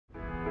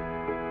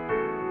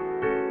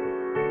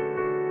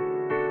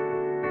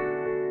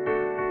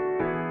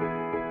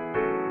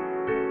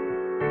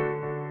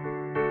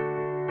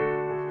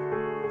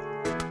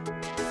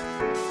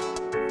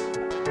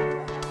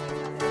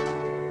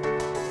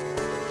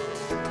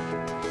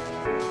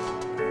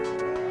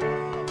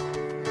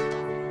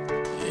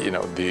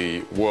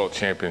the World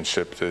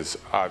Championships is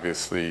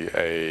obviously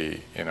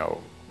a,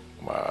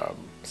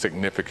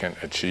 significant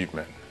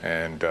achievement,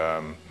 and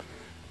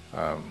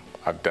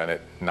I've done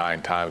it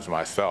 9 times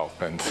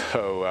myself, and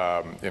so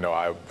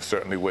I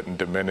certainly wouldn't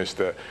diminish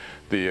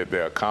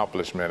the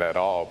accomplishment at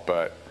all.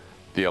 But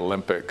the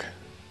Olympic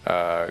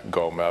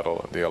gold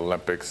medal, the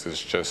Olympics,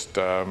 is just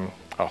a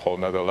whole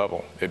nother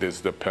level. It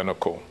is the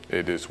pinnacle.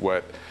 It is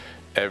what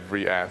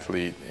every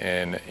athlete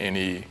in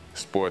any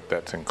sport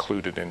that's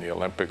included in the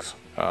Olympics,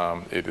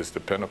 it is the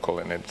pinnacle,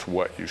 and it's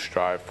what you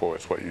strive for.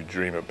 It's what you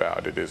dream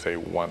about. It is a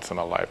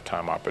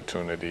once-in-a-lifetime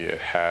opportunity. It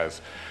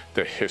has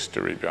the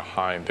history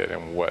behind it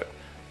and what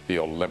the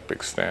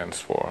Olympics stands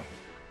for.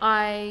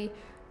 I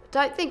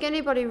don't think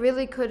anybody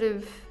really could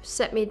have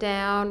set me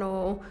down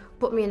or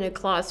put me in a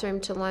classroom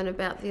to learn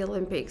about the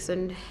Olympics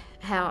and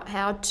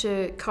how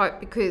to cope,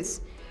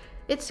 because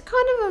it's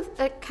kind of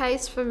a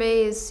case for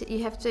me is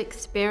you have to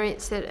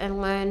experience it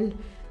and learn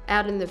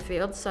out in the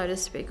field, so to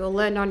speak, or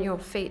learn on your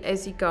feet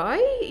as you go.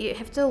 You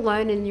have to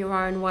learn in your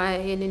own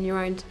way and in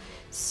your own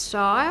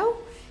style,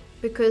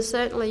 because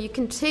certainly you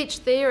can teach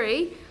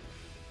theory,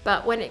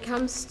 but when it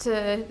comes to,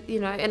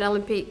 an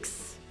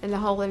Olympics and the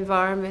whole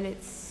environment,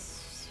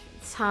 it's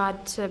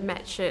hard to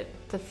match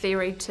the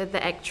theory to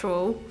the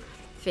actual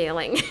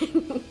feeling.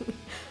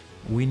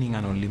 Winning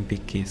an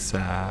Olympic is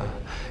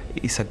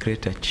a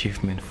great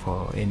achievement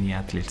for any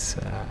athlete's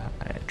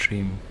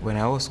dream. When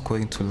I was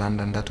going to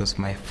London, that was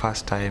my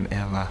first time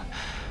ever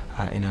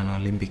in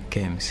an Olympic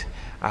Games.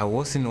 I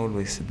wasn't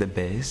always the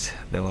best.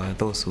 There were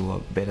those who were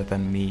better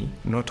than me.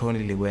 Not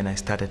only when I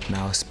started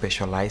now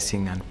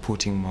specializing and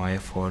putting more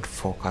effort,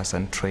 focus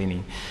and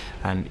training,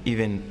 and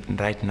even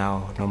right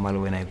now, normally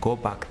when I go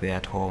back there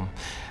at home,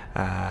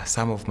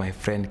 some of my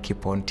friends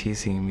keep on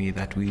teasing me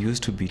that we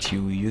used to beat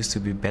you, we used to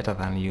be better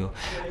than you,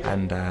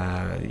 and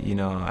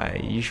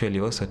I usually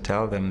also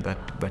tell them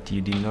that, but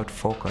you did not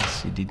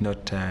focus, you did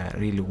not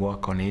really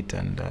work on it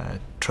and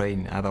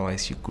train,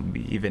 otherwise you could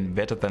be even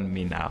better than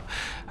me now.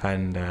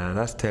 And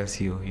that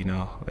tells you,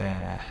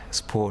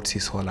 sports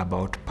is all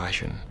about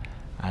passion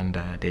and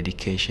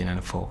dedication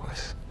and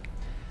focus.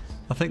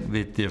 I think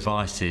the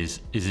advice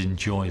is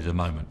enjoy the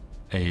moment.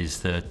 Is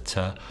that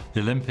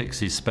the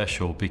Olympics is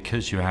special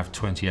because you have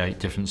 28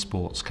 different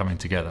sports coming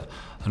together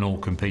and all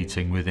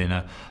competing within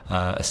a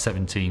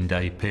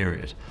 17-day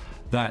period.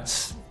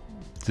 That's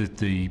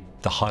the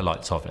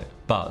highlights of it.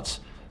 But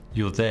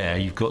you're there,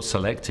 you've got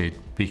selected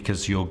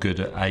because you're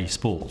good at a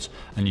sport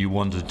and you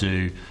want to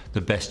do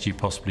the best you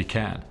possibly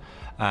can.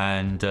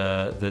 And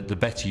the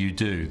better you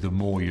do, the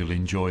more you'll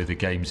enjoy the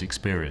games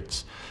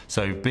experience.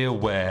 So be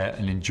aware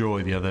and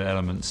enjoy the other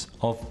elements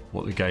of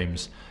what the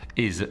games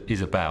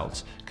is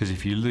about, because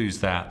if you lose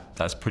that,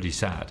 that's pretty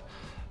sad.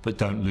 But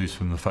don't lose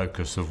from the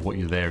focus of what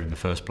you're there in the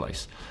first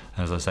place.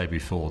 As I say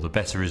before, the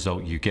better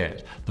result you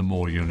get, the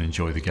more you'll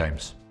enjoy the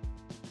games.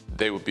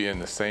 They would be in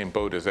the same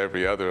boat as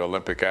every other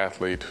Olympic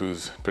athlete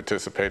who's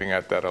participating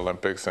at that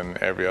Olympics and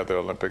every other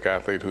Olympic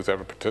athlete who's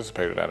ever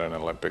participated at an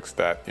Olympics,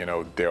 that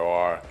there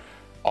are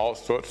all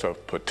sorts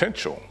of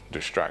potential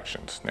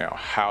distractions. Now,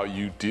 how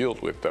you deal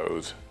with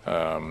those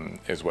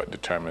is what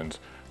determines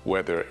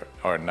whether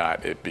or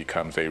not it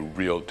becomes a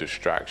real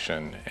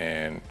distraction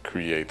and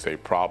creates a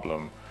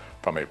problem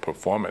from a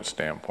performance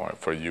standpoint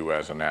for you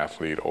as an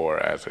athlete or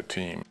as a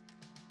team.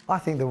 I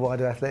think the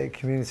wider athletic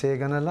community are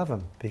going to love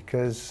them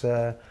because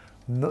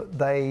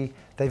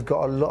they've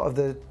got a lot of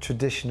the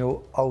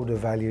traditional older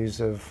values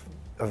of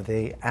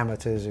the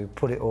amateurs who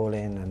put it all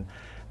in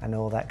and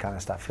all that kind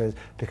of stuff,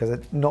 because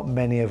not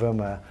many of them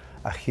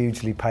are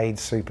hugely paid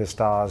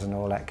superstars and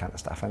all that kind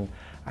of stuff.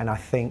 And I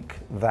think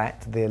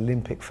that the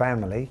Olympic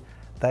family,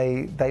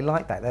 they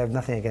like that. They have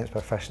nothing against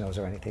professionals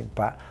or anything,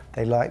 but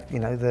they like,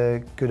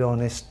 the good,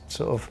 honest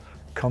sort of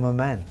common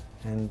man.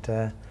 And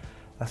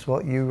that's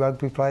what you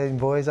rugby playing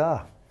boys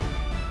are.